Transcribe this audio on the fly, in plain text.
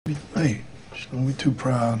Hey, just don't be too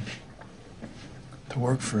proud to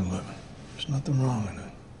work for a living. There's nothing wrong in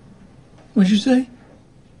it. What'd you say?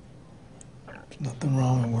 There's nothing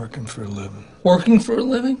wrong with working for a living. Working for a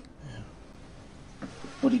living? Yeah.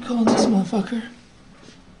 What do you call this motherfucker?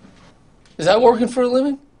 Is that working for a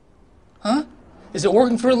living? Huh? Is it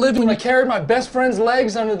working for a living when I carried my best friend's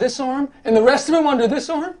legs under this arm and the rest of him under this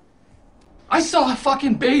arm? I saw a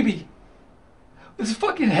fucking baby with his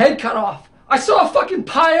fucking head cut off. I saw a fucking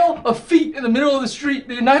pile of feet in the middle of the street,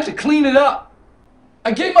 dude, and I had to clean it up.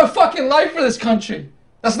 I gave my fucking life for this country.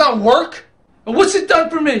 That's not work? And what's it done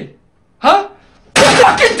for me? Huh? What's it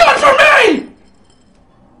fucking done for me?